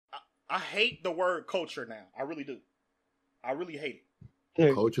I hate the word culture now. I really do. I really hate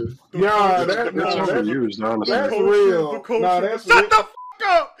it. Culture. Yeah, that's real. Shut the fuck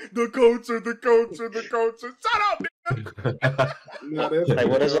up. The culture. Shut up, nigga. Like,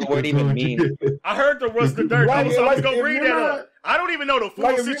 what does that word even mean? I heard there was the dirt. I was gonna bring that up. I don't even know the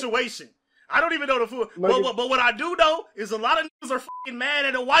full situation. I don't even know the full. But what I do know is a lot of niggas are fucking mad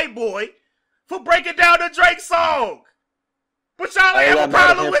at a white boy for breaking down the Drake song. But y'all ain't have a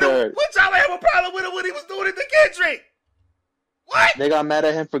problem with him. But y'all ain't have a problem with him when he was doing it to Kendrick. What? They got mad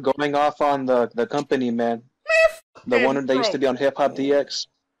at him for going off on the company, man. The one that used to be on Hip Hop DX.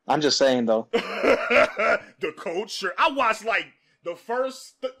 I'm just saying, though. The culture. I watched like the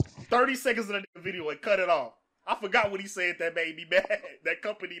first 30 seconds of the video and cut it off. I forgot what he said that made me mad. That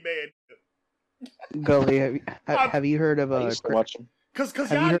company mad. Gully, have you heard of Because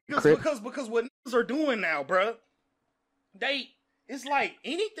y'all niggas, because what niggas are doing now, bruh, it's like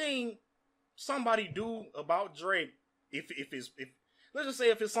anything somebody do about Drake, if let's just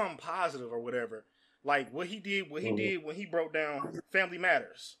say if it's something positive or whatever, like what he did when he broke down Family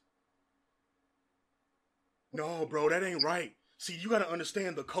Matters. No, bro, that ain't right. See, you gotta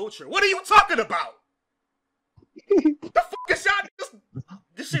understand the culture. What are you talking about? The fuck is y'all niggas?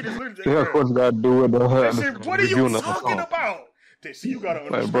 This shit is literally. What's got to do with the what are you talking about? See, you gotta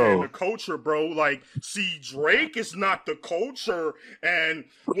understand the culture, bro. Like, see, Drake is not the culture, and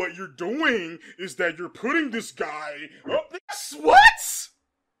what you're doing is that you're putting this guy up this. What?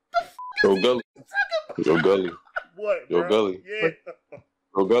 The fuck Yo, Gully. Yo, Gully. What, Yo, bro? Gully. Yeah.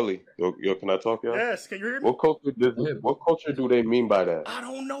 Yo, Gully. Yo, can I talk, y'all? Yes, can you hear me? What culture do they mean by that? I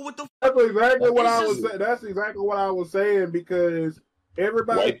don't know what the. That's exactly what I was saying. That's exactly what I was saying because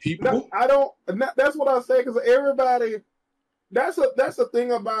everybody. White people. I don't. That's what I say because everybody. That's the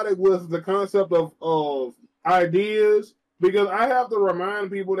thing about it with the concept of ideas because I have to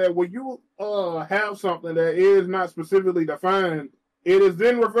remind people that when you have something that is not specifically defined, it is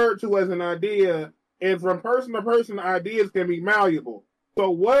then referred to as an idea, and from person to person, ideas can be malleable. So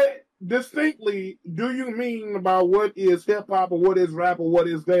what distinctly do you mean about what is hip hop or what is rap or what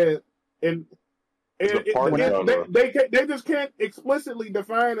is that? And they just can't explicitly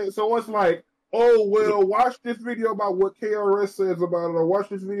define it. So it's like, oh, well, watch this video about what KRS says about it, or watch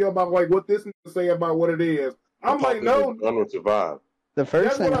this video about like what this nigga say about what it is. I'm like, no. The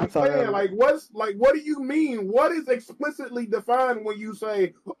first thing I'm saying, what do you mean? What is explicitly defined when you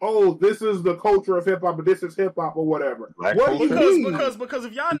say, "Oh, this is the culture of hip hop, but this is hip hop or whatever"? What do you mean? Because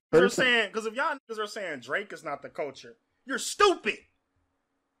if y'all niggas are saying Drake is not the culture, you're stupid.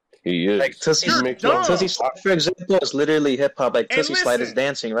 He is. Like Tootsie Slide, for example, is literally hip hop. Like Tootsie Slide is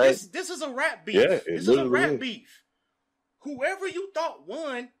dancing, right? This is a rap beef. Yeah, this is a rap beef. Whoever you thought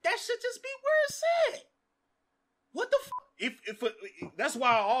won, that should just be where it's at. What the fuck? That's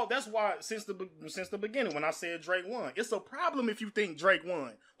why since the beginning when I said Drake won, it's a problem if you think Drake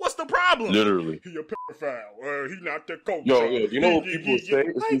won. What's the problem? Literally, he a pedophile. He not the culture. Yo, you know what people say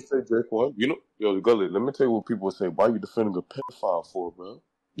if you say Drake won? You know, yo, Gully, let me tell you what people say. Why you defending a pedophile for, bro?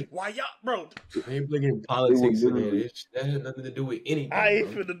 Why y'all, bro? I ain't bringing politics in there. That has nothing to do with anything. I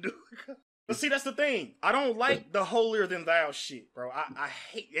ain't finna do it. But see, that's the thing. I don't like the holier than thou shit, bro. I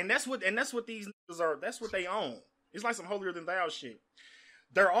hate, and that's what these niggas are. That's what they own. It's like some holier than thou shit.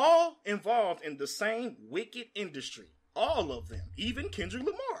 They're all involved in the same wicked industry. All of them, even Kendrick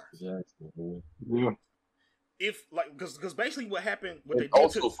Lamar. Exactly. Yeah. If like, because basically what happened, what and they did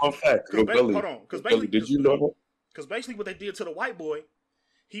also fun fact. Hold on, because basically, did you know that? Because basically what they did to the white boy.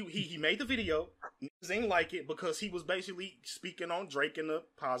 He made the video. Niggas ain't like it because he was basically speaking on Drake in a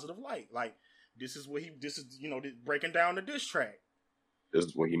positive light. Like this is breaking down the diss track. This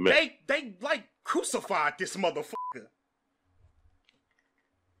is what he meant. They like crucified this motherfucker.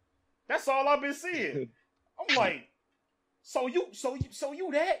 That's all I've been seeing. I'm like, so you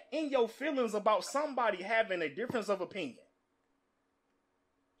that in your feelings about somebody having a difference of opinion.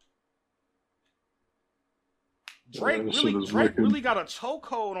 Drake really got a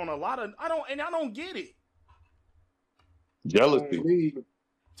chokehold on a lot of I don't get it. Jealousy.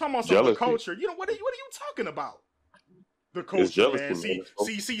 Talking about some culture. You know what are you talking about? The culture, it's jealousy,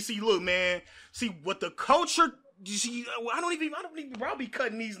 man. See, look, man. See what the culture. See, I'll be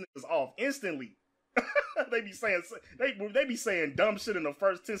cutting these niggas off instantly. They be saying dumb shit in the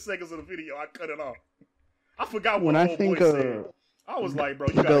first 10 seconds of the video. I cut it off. I forgot what the old boy said. I was like, bro,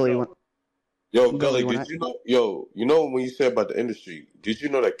 you gotta go. Yo, Gully, did you know? Yo, you know when you said about the industry? Did you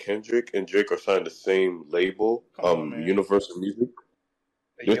know that Kendrick and Drake are signed the same label, Universal Music?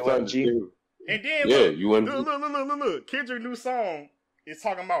 They're signed the same. And then look, Kendrick's new song is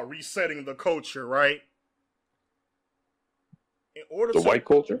talking about resetting the culture, right? In order the white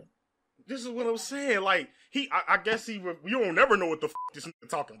culture. This is what I'm saying. Like I guess you don't never know what the this nigga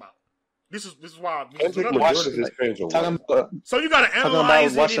talking about. This is why. So you gotta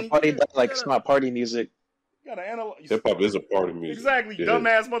analyze watch the party, like it's not party music. You gotta analyze. Hip hop is a party music. Exactly,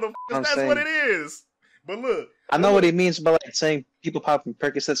 dumbass motherfuckers. That's what it is. But look, I know what he means by like saying people popping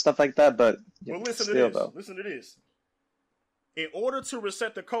Percocet stuff like that, but listen to this. Though. Listen to this. In order to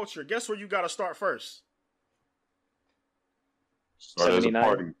reset the culture, guess where you gotta start first? Start as a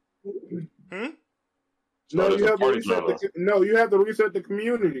party. No, you have to reset the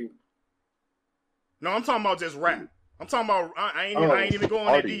community. No, I'm talking about just rap. I'm talking about I ain't even going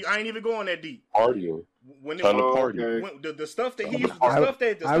that deep. I ain't even going that deep. Partying. When it, party. When the stuff that he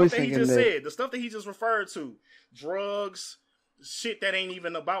just referred to, drugs, shit that ain't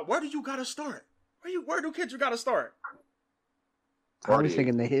even about. Where do you gotta start? Where do kids gotta start? I was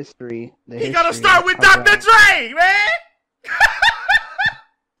thinking the history. He gotta start with Dr. Dre, man.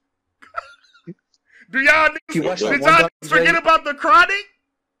 Do y'all forget about the Chronic?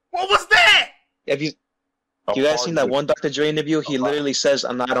 What was that? Have you guys seen that one Dr. Dre interview? He literally says,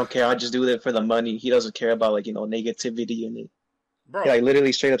 I don't care. I just do it for the money. He doesn't care about negativity in it. Bro, yeah, I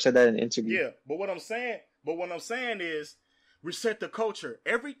literally straight up said that in an interview. Yeah, but what I'm saying is reset the culture.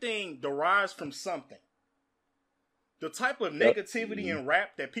 Everything derives from something. The type of negativity in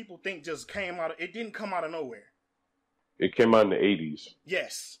rap that people think just it didn't come out of nowhere. It came out in the 80s.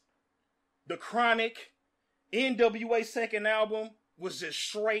 Yes. The Chronic, NWA second album was just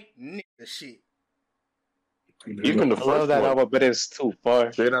straight nigga shit. Even the first that album, but it's too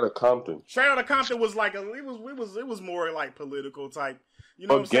far. Straight Outta Compton. Straight Outta Compton was like it was more like political type. You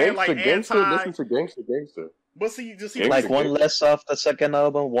know what I'm saying? Like Listen to Gangster. But see, just like one less off the second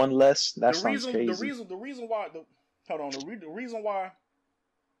album, one less. That sounds crazy. The reason why. Hold on. The reason why.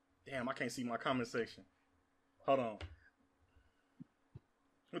 Damn, I can't see my comment section. Hold on.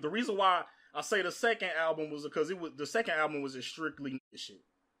 But the reason why I say the second album was because the second album was just strictly shit.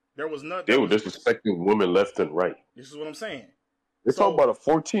 There was nothing. They were disrespecting women left and right. This is what I'm saying. It's all about a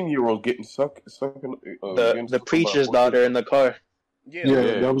 14-year-old getting sucking. The preacher's daughter in the car.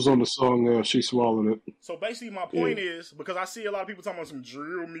 Yeah, that was on the song. She swallowed it. So basically, my point is because I see a lot of people talking about some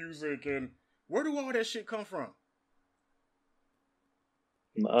drill music and where do all that shit come from?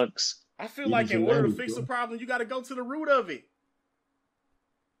 Mugs. I feel like in order to fix the problem, you got to go to the root of it.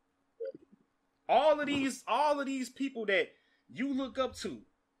 All of these people that you look up to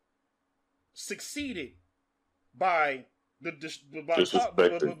succeeded by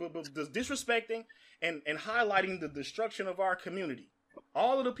disrespecting and highlighting the destruction of our community.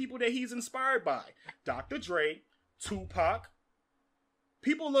 All of the people that he's inspired by, Dr. Dre, Tupac.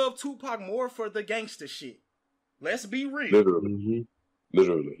 People love Tupac more for the gangster shit. Let's be real.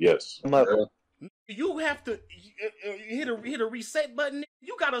 Literally, yes. You have to hit a reset button.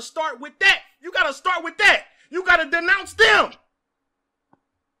 You gotta start with that. You gotta denounce them.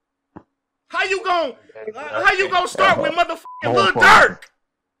 How you gonna start with motherfucking Lil Durk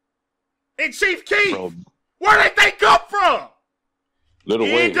and Chief Keef? Where did they come from?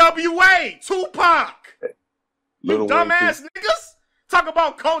 NWA, Tupac. You dumbass niggas talk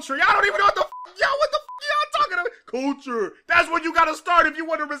about culture. Y'all don't even know what the y'all talking about? Culture. That's where you gotta start if you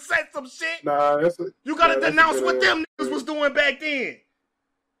want to reset some shit. You gotta denounce what them niggas was doing back then.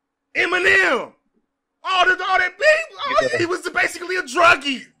 Eminem. All that big. He was basically a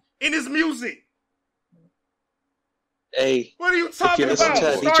druggie in his music. Hey, what are you talking about?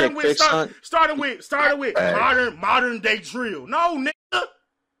 Starting with modern day drill. No, nigga.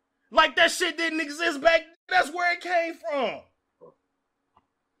 Like that shit didn't exist back then. That's where it came from.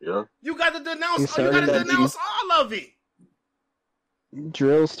 Yeah. You got to denounce all of it.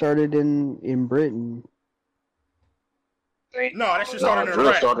 Drill started in Britain. No, that shit started in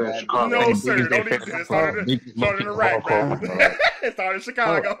Iraq. No, sir. Don't even. It started in Iraq, bro. It started in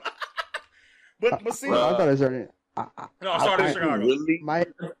Chicago. but see. Well, I thought it started. It started in Chicago. Really? My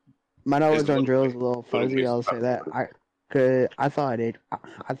knowledge on drill is a little fuzzy. I'll say that. I thought it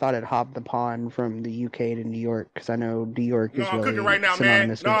hopped the pond from the UK to New York because I know New York is really cooking right now,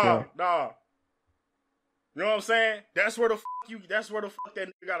 man. No. You know what I'm saying? That's where the fuck that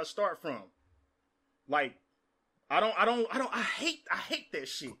nigga gotta start from. Like, I hate that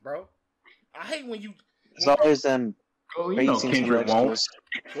shit, bro. I hate when you. It's always them. Kendrick won't.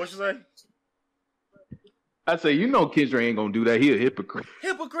 What you say? I say, Kendrick ain't gonna do that. He a hypocrite.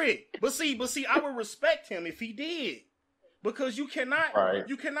 But see, I would respect him if he did. Because you cannot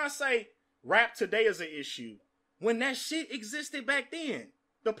say rap today is an issue when that shit existed back then.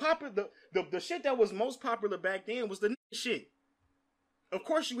 The shit that was most popular back then was the nigga shit. Of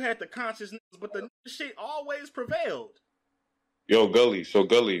course you had the conscious niggas, but the nigga shit always prevailed. Yo, Gully. So,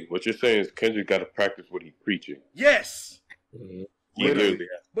 Gully, what you're saying is Kendrick got to practice what he's preaching. Yes. Literally.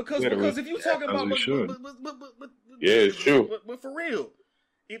 Because if you talking about, yeah, it's true. But for real,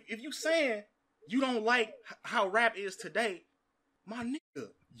 if you saying you don't like how rap is today, my nigga,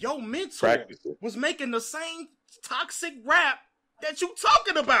 your mentor was making the same toxic rap that you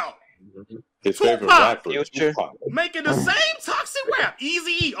talking about. His favorite rapper, Tupac, making the same toxic rap.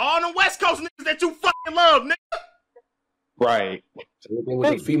 Eazy-E, all the West Coast niggas that you fucking love, nigga. Right. Same thing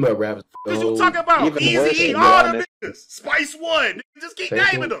with the female rappers. What you talking about? Eazy-E, all the niggas. Spice One, nigga, just keep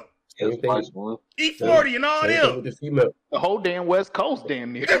naming them. E40 and all them. The whole damn West Coast,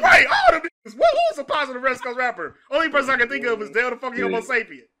 damn near. Right, all them niggas. Who's a positive West Coast rapper? Only person I can think of is Dale the fucking Homo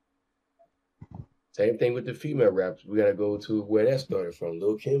sapien. Same thing with the female rappers. We gotta go to where that started from,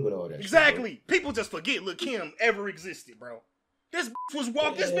 Lil' Kim and all that. Exactly. Shit, people just forget Lil' Kim ever existed, bro. This bitch was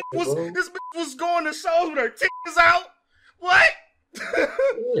walking. This bitch was going to shows with her titties out. What?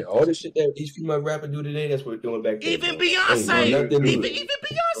 Yeah, all the shit that these female rappers do today, that's what they're doing back then. Even Beyonce. Even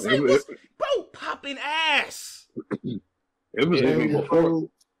Beyonce was, bro, popping ass. It was even before.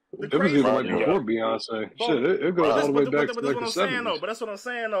 It was even like before Beyonce. Bro, shit, it goes all the way back to like the 70s. But that's what I'm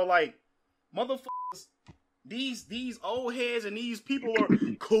saying, though. Like, motherfuckers, these old heads and these people are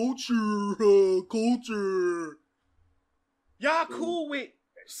culture. Y'all cool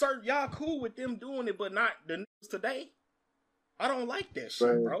with them doing it, but not the niggas today. I don't like that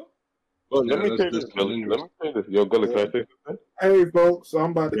shit, bro. Well, let me say this. Yo, Gully, can I say something? Hey, folks,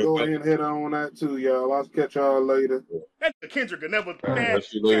 I'm about to go ahead and head on that too, y'all. I'll catch y'all later. That Kendrick could never, man.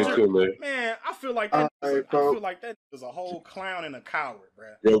 I feel like that. I feel like that is a whole clown and a coward, bro.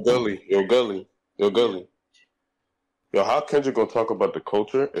 Yo, Gully. Yo, how Kendrick gonna talk about the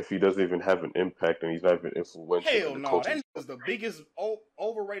culture if he doesn't even have an impact and he's not even influential? Hell no, that is the biggest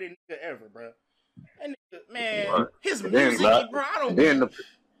overrated nigga ever, bro. That nigga, man, his music, bro. I don't. Man,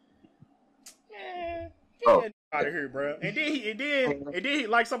 get out of here, bro. And then he,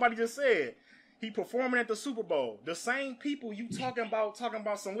 like somebody just said, he performing at the Super Bowl. The same people you talking about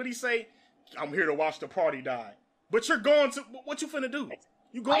some. What he say? I'm here to watch the party die. But you're going to what you finna do?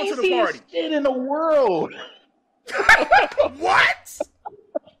 You going to the party? Shit in the world. What?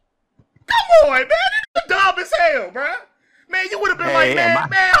 Come on, man. This is dumb as hell, bro. Man, you would have been man,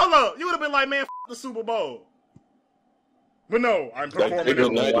 hold up. You would have been like, man, f the Super Bowl. But no, I'm performing at the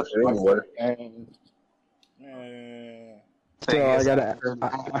man. So I gotta.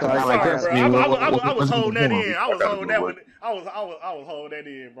 I was holding that in. I was holding that one. I was holding that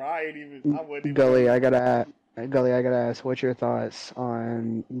in, bro. I wasn't even. Gully, I gotta ask. What's your thoughts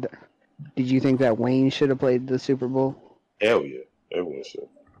on? Did you think that Wayne should have played the Super Bowl? Hell yeah, everyone should.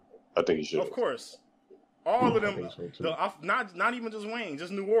 I think he should. Of course, all of them. Not even just Wayne,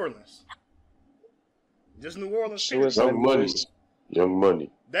 just New Orleans. Just New Orleans. Young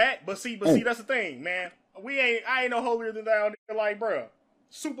money. But see, that's the thing, man. I ain't no holier than thou. Like, bro,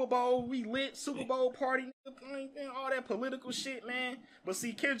 Super Bowl, we lit. Super Bowl party, all that political shit, man. But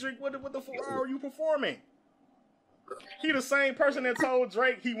see, Kendrick, what the fuck are you performing? He the same person that told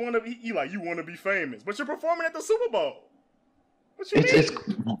Drake he like, you want to be famous, but you're performing at the Super Bowl. What you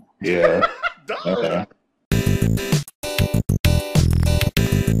mean? Yeah. Duh.